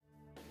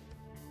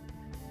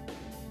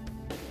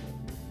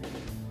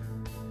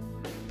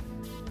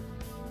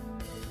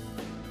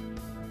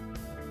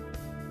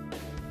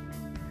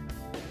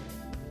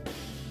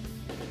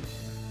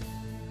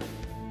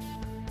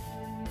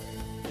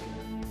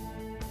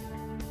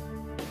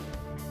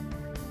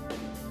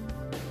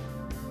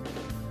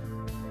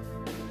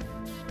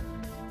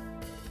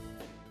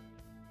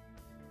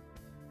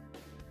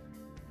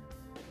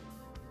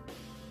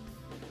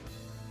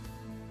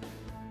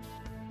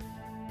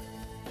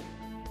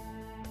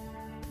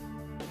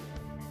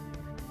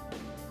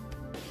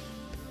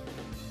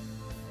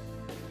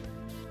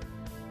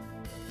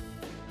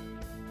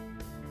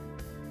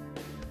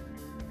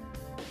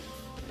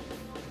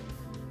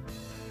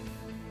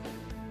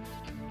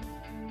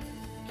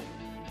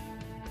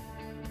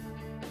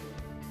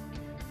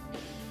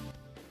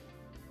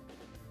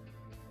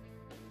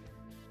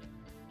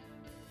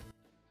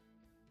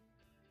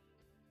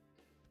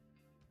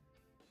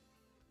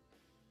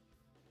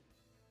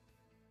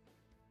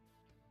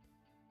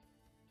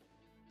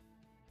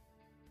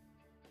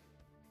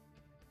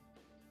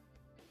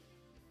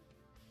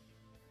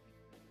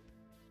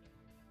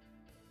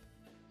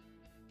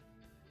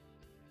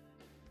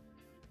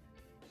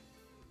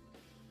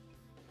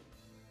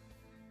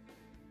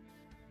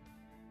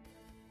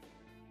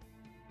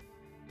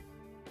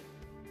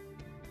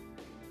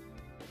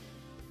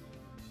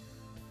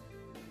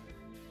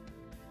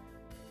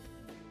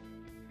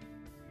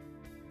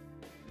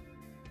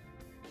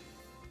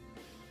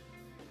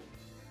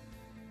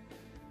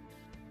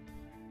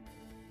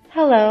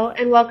Hello,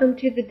 and welcome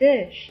to The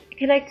Dish, a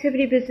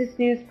Connectivity Business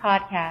News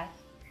podcast.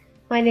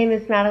 My name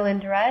is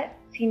Madeline Durrett,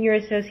 Senior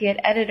Associate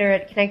Editor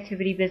at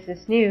Connectivity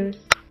Business News.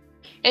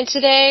 And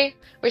today,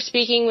 we're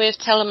speaking with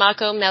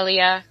Telemaco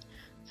Melia,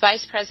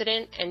 Vice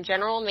President and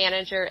General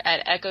Manager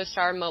at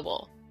EchoStar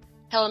Mobile.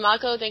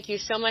 Telemaco, thank you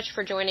so much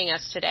for joining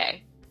us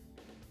today.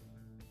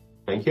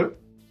 Thank you.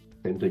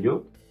 Same to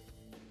you.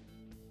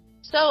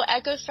 So,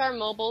 EchoStar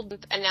Mobile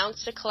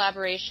announced a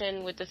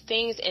collaboration with the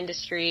Things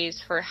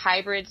Industries for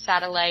hybrid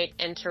satellite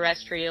and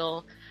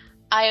terrestrial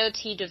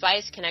IoT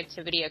device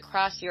connectivity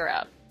across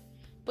Europe.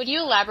 Would you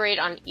elaborate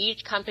on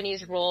each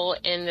company's role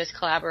in this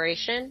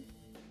collaboration?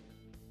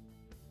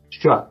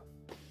 Sure.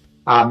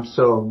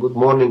 So good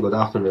morning, good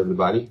afternoon,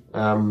 everybody.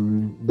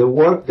 The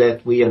work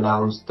that we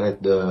announced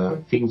at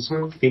the Things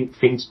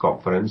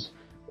conference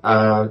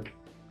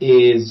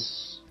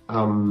is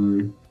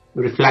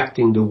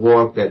reflecting the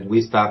work that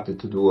we started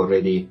to do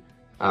already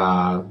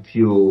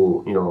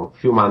few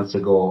months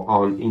ago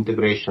on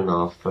integration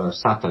of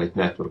satellite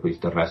network with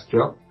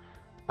terrestrial.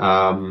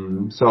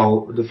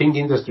 So the Things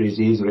Industries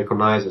is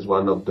recognized as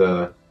one of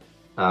the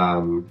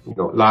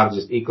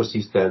largest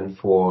ecosystem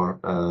for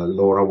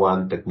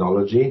LoRaWAN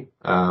technology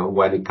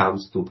when it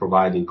comes to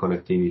providing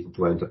connectivity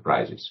to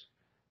enterprises.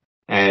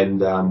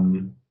 And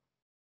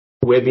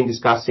we've been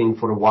discussing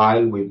for a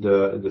while with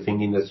the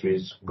Things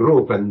Industries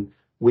group, and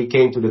we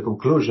came to the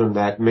conclusion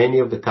that many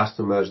of the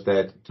customers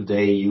that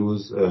today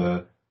use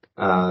the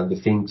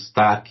Things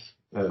stack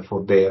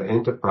for their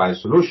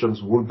enterprise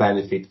solutions will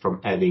benefit from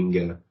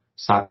having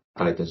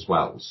satellite as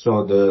well.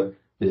 So the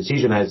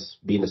decision has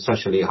been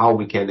essentially how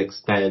we can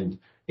extend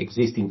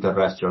existing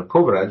terrestrial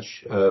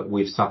coverage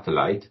with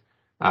satellite,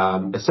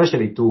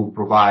 essentially to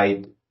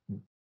provide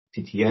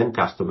TTN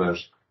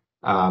customers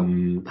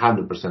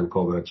 100%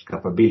 coverage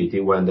capability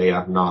when they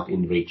are not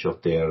in reach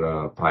of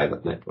their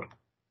private network.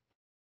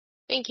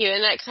 Thank you.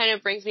 And that kind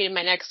of brings me to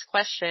my next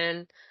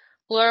question.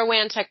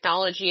 LoRaWAN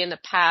technology in the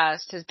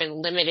past has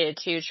been limited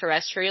to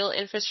terrestrial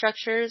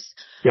infrastructures.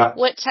 Yeah.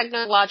 What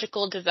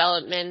technological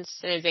developments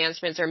and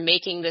advancements are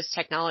making this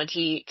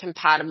technology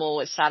compatible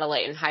with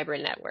satellite and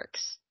hybrid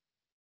networks?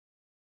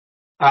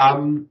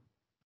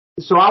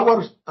 So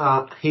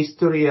our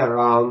history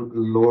around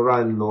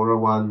LoRa and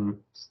LoRaWAN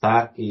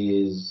stack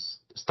is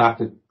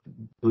started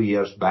 2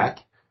 years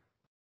back.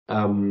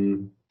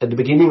 At the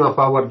beginning of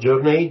our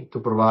journey to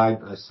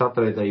provide a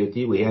satellite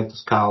IoT, we had to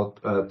scout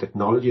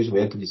technologies. We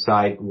had to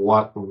decide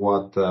what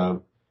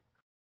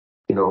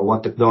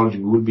technology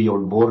we would be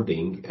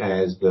onboarding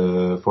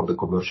for the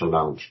commercial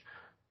launch.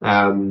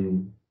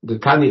 The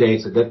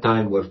candidates at that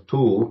time were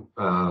two,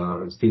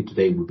 still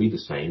today will be the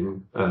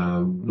same,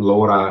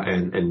 LoRa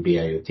and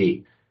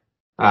NB-IoT.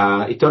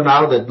 It turned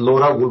out that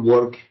LoRa will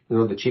work,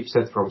 the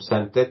chipset from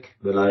Semtech,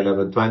 the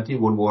 1120,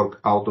 will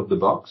work out of the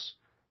box.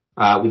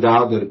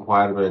 Without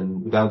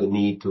the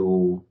need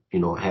to,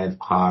 have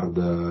hard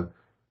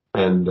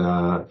and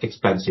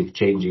expensive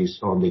changes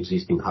on the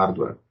existing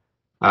hardware.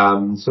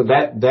 So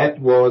that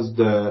was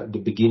the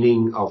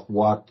beginning of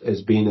what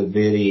has been a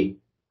very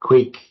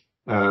quick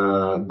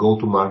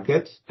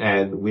go-to-market,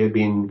 and we have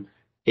been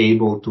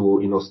able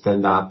to,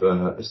 stand up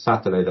a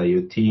satellite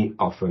IoT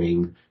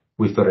offering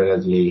with a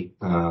relatively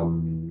a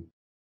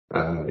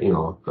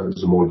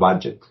small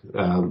budget.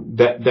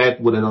 That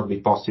would not be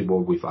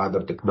possible with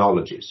other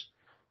technologies.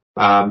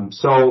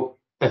 So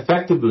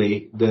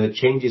effectively, the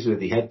changes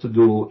that they had to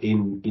do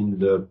in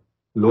the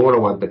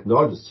LoRaWAN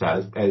technology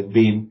itself have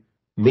been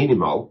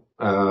minimal,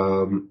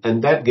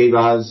 and that gave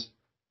us,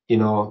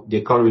 the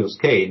economy of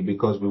scale,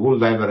 because we will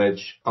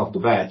leverage off the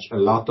batch a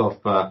lot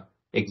of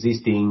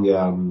existing,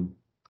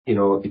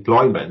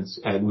 deployments,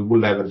 and we will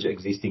leverage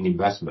existing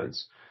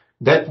investments.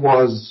 That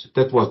was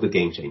the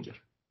game changer.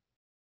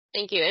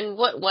 Thank you. And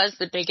what was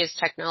the biggest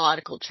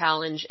technological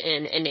challenge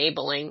in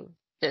enabling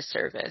this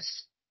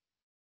service?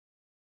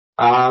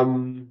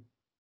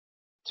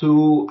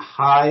 To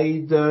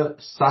hide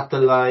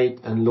satellite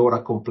and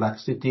LoRa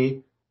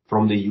complexity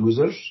from the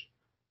users.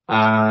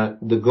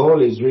 The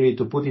goal is really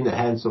to put in the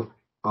hands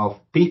of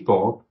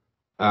people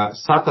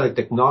satellite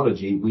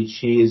technology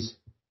which is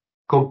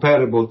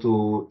comparable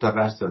to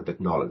terrestrial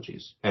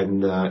technologies.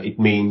 And it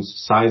means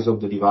size of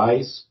the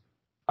device,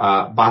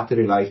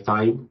 battery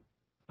lifetime,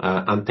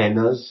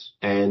 antennas,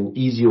 and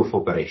ease of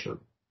operation.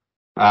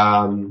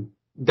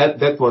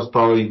 That was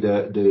probably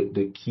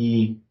the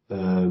key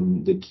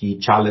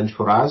challenge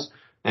for us,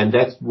 and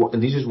this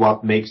is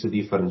what makes the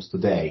difference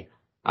today.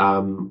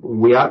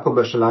 We are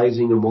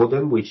commercializing a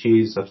modem which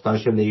is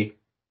substantially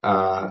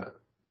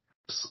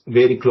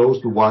very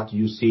close to what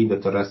you see in the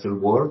terrestrial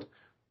world.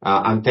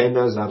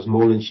 Antennas are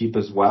small and cheap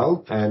as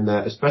well, and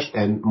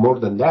and more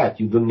than that,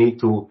 you don't need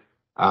to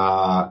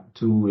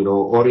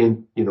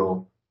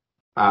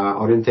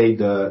orientate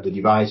the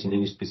device in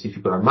any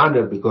specific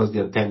manner, because the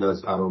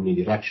antennas are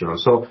omnidirectional.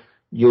 So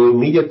you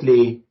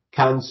immediately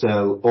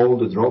cancel all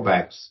the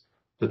drawbacks,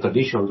 the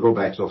traditional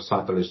drawbacks of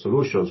satellite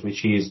solutions,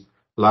 which is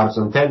large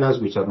antennas,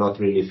 which are not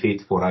really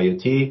fit for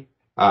IoT,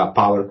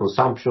 power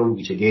consumption,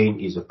 which again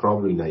is a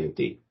problem in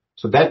IoT.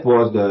 So that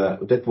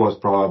was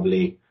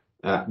probably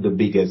the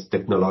biggest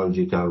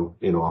technological,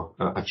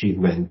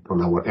 achievement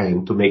on our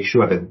end to make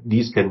sure that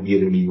these can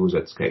be really used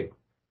at scale.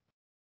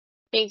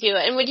 Thank you.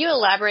 And would you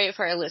elaborate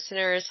for our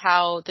listeners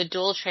how the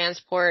dual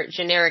transport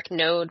generic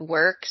node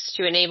works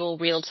to enable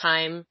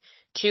real-time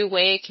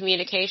two-way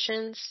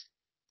communications?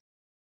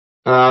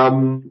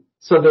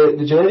 So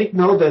the generic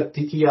node that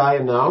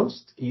TTI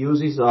announced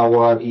uses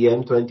our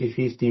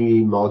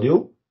EM2050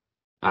 module.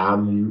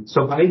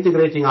 So by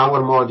integrating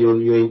our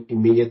module, you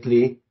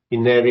immediately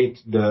inherit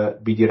the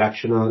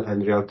bidirectional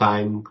and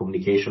real-time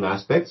communication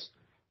aspects.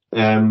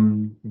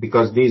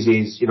 Because this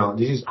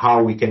is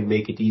how we can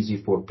make it easy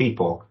for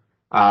people.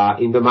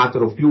 In the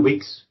matter of few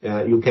weeks,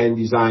 you can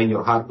design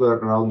your hardware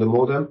around the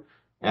modem,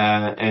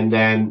 and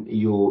then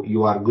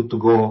you are good to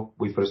go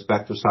with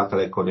respect to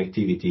satellite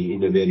connectivity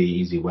in a very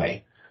easy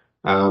way.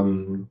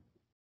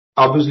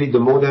 Obviously, the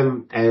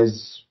modem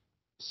has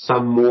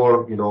some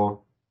more,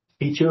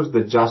 features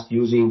than just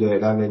using the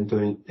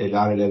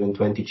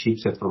LR1120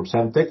 chipset from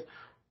Semtech.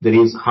 There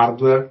is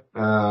hardware,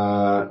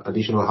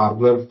 additional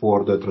hardware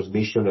for the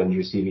transmission and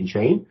receiving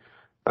chain.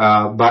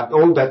 But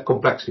all that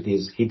complexity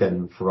is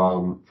hidden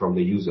from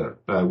the user.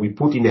 We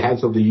put in the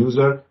hands of the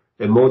user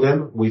a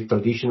modem with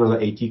traditional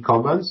AT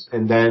commands,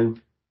 and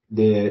then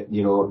the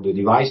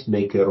device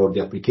maker or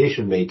the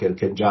application maker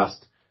can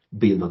just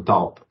build on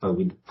top,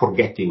 with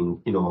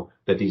forgetting,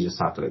 that is a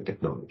satellite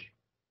technology.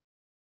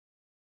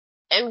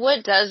 And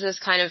what does this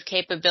kind of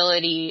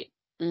capability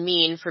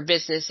mean for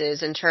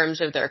businesses in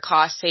terms of their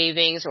cost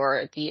savings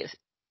or the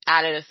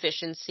added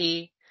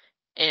efficiency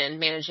in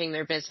managing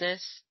their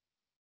business?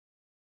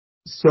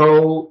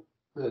 So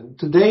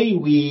today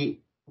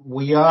we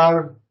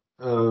are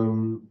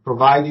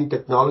providing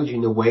technology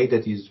in a way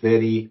that is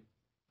very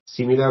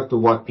similar to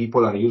what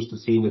people are used to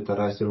seeing in the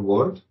terrestrial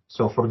world.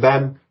 So for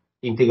them,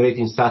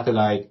 integrating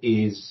satellite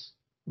is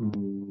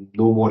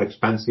no more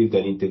expensive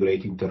than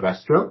integrating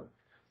terrestrial.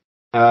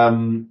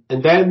 And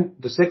then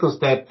the second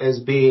step has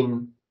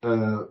been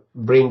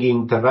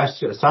bringing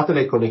terrestrial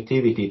satellite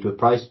connectivity to a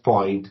price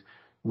point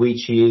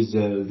which is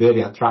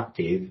very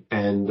attractive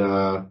and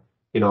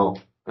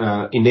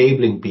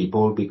enabling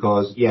people,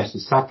 because yes,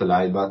 it's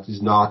satellite, but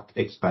it's not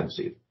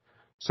expensive.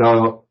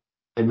 So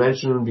I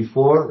mentioned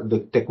before, the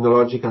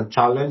technological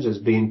challenge has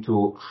been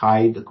to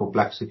hide the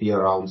complexity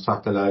around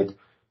satellite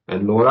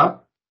and LoRa.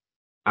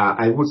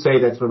 I would say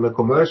that from a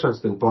commercial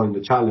standpoint,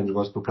 the challenge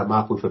was to come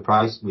up with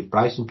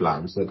pricing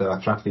plans that are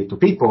attractive to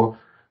people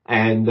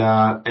and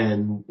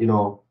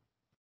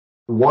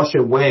wash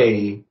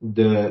away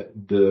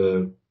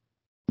the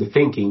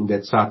thinking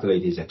that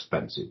satellite is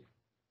expensive.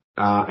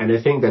 And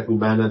I think that we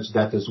managed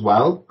that as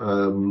well.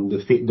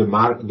 The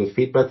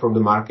feedback from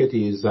the market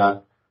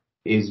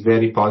is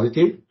very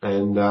positive,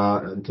 and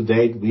to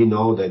date we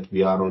know that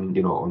we are on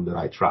the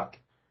right track.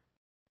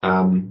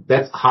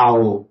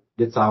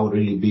 That's how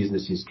really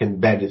businesses can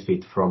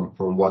benefit from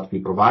what we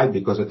provide,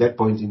 because at that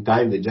point in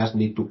time they just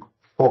need to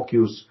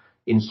focus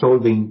in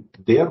solving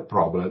their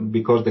problem,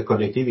 because the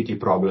connectivity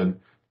problem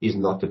is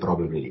not the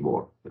problem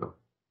anymore.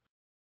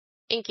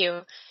 Thank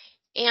you.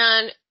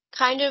 And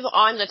kind of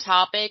on the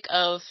topic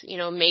of,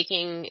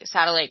 making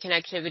satellite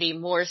connectivity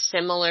more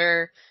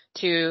similar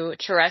to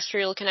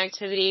terrestrial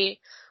connectivity,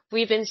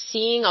 we've been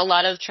seeing a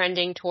lot of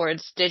trending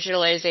towards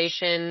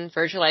digitalization,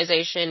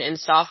 virtualization, and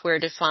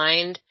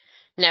software-defined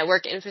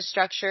network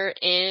infrastructure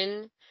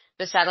in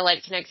the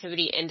satellite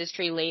connectivity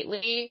industry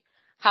lately.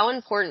 How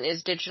important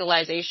is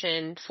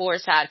digitalization for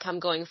SATCOM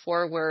going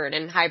forward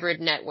and hybrid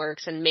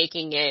networks and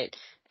making it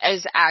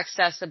as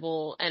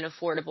accessible and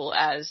affordable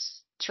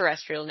as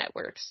terrestrial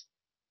networks?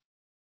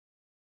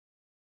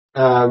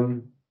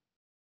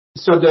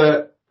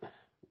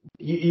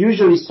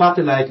 Usually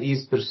satellite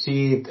is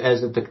perceived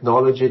as a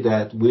technology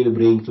that will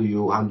bring to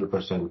you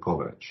 100%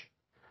 coverage,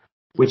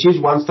 which is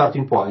one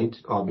starting point,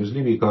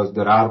 obviously, because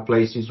there are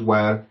places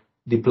where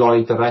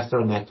deploying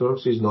terrestrial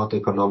networks is not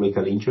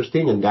economically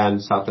interesting, and then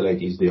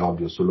satellite is the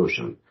obvious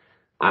solution.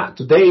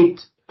 To date,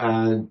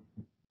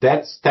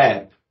 that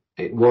step,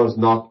 it was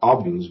not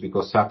obvious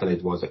because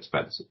satellite was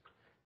expensive.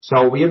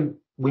 So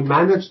we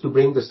managed to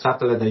bring the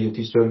satellite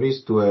IoT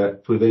service to a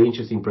very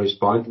interesting price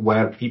point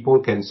where people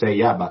can say,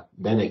 yeah, but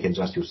then I can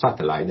just use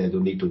satellite. I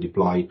don't need to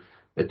deploy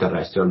a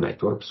terrestrial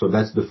network. So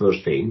that's the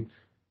first thing.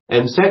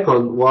 And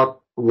second,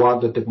 what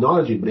the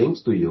technology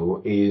brings to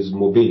you is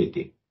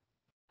mobility.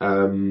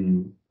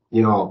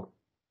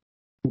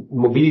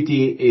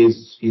 Mobility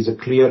is a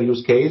clear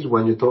use case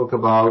when you talk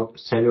about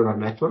cellular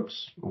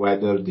networks,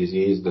 whether this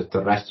is the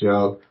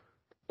terrestrial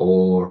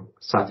or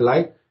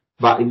satellite.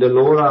 But in the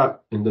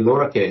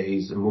LoRa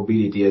case,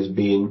 mobility has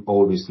been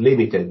always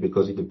limited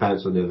because it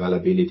depends on the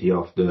availability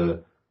of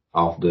the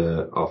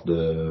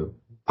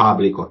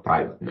public or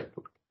private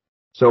network.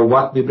 So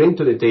what we bring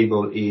to the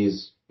table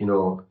is,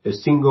 a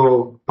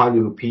single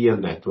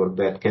pan-European network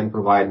that can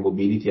provide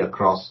mobility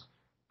across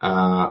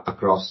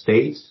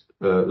states,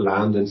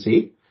 land and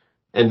sea,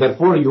 and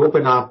therefore you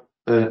open up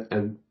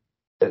a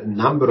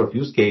number of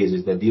use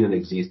cases that didn't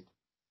exist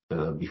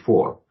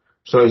before.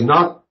 So it's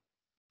not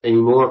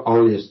anymore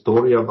only a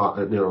story about,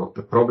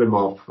 a problem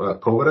of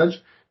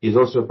coverage. It's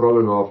also a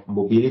problem of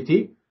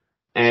mobility,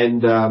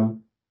 and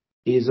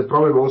is a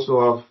problem also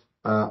of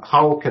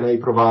how can I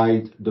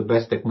provide the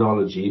best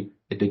technology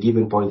at a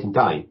given point in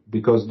time?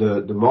 Because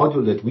the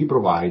module that we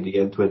provide, the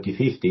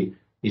N2050,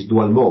 is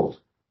dual mode.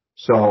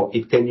 So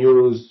it can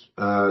use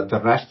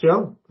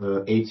terrestrial,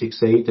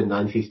 868 and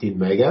 915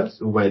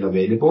 megahertz when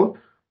available,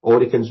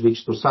 or it can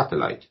switch to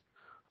satellite.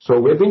 So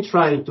we've been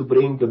trying to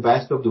bring the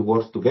best of the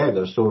worlds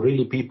together. So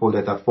really people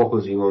that are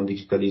focusing on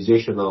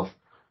digitalization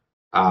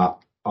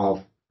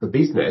of the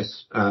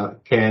business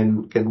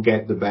can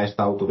get the best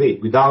out of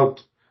it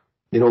without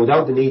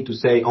the need to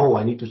say, oh,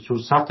 I need to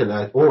choose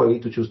satellite or I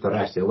need to choose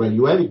terrestrial. Well,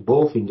 you have it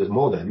both in the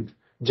modem.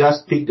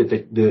 Just pick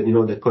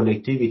the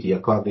connectivity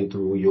according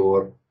to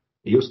your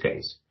use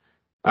case.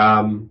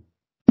 And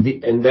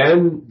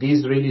then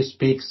this really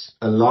speaks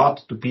a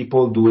lot to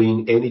people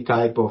doing any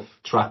type of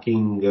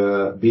tracking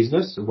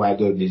business,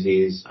 whether this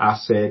is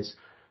assets,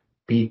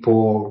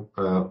 people,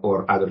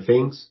 or other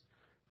things.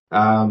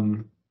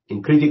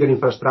 In critical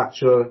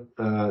infrastructure,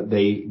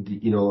 they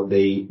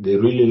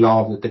really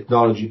love the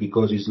technology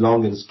because it's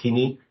long and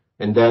skinny,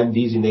 and then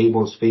this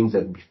enables things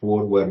that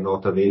before were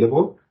not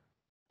available.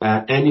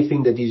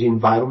 Anything that is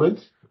environment,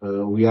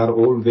 we are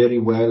all very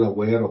well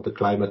aware of the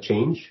climate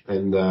change,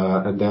 and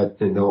that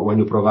when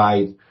you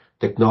provide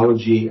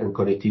technology and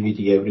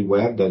connectivity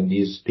everywhere, then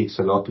this speaks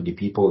a lot to the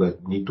people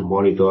that need to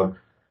monitor,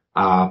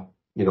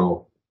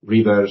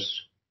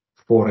 rivers,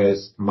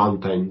 forests,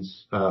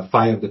 mountains,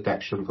 fire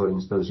detection, for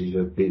instance, is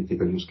a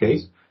critical use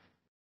case.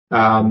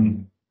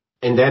 And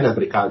then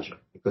agriculture,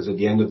 because at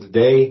the end of the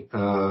day,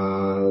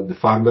 the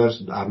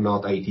farmers are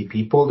not IT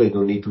people. They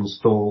don't need to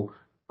install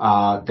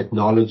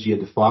technology at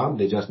the farm.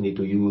 They just need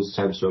to use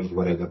sensors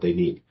wherever they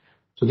need.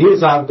 So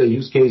these are the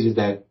use cases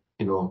that,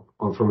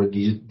 from a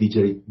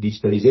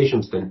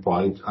digitalization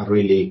standpoint, are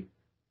really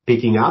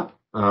picking up.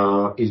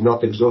 Is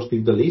not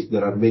exhaustive the list.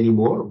 There are many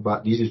more,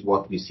 but this is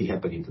what we see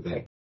happening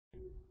today.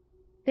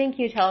 Thank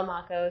you,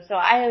 Telemaco. So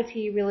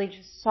IoT really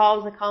just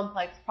solves a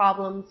complex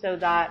problem so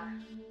that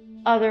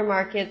other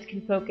markets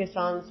can focus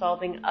on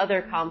solving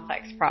other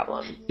complex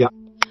problems. Yeah.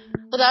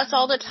 Well, that's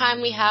all the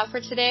time we have for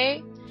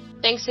today.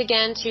 Thanks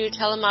again to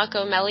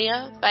Telemaco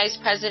Melia, Vice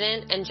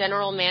President and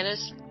General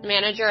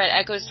Manager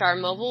at EchoStar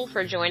Mobile,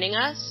 for joining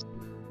us.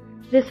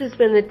 This has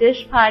been the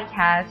Dish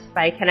Podcast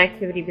by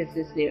Connectivity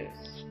Business News.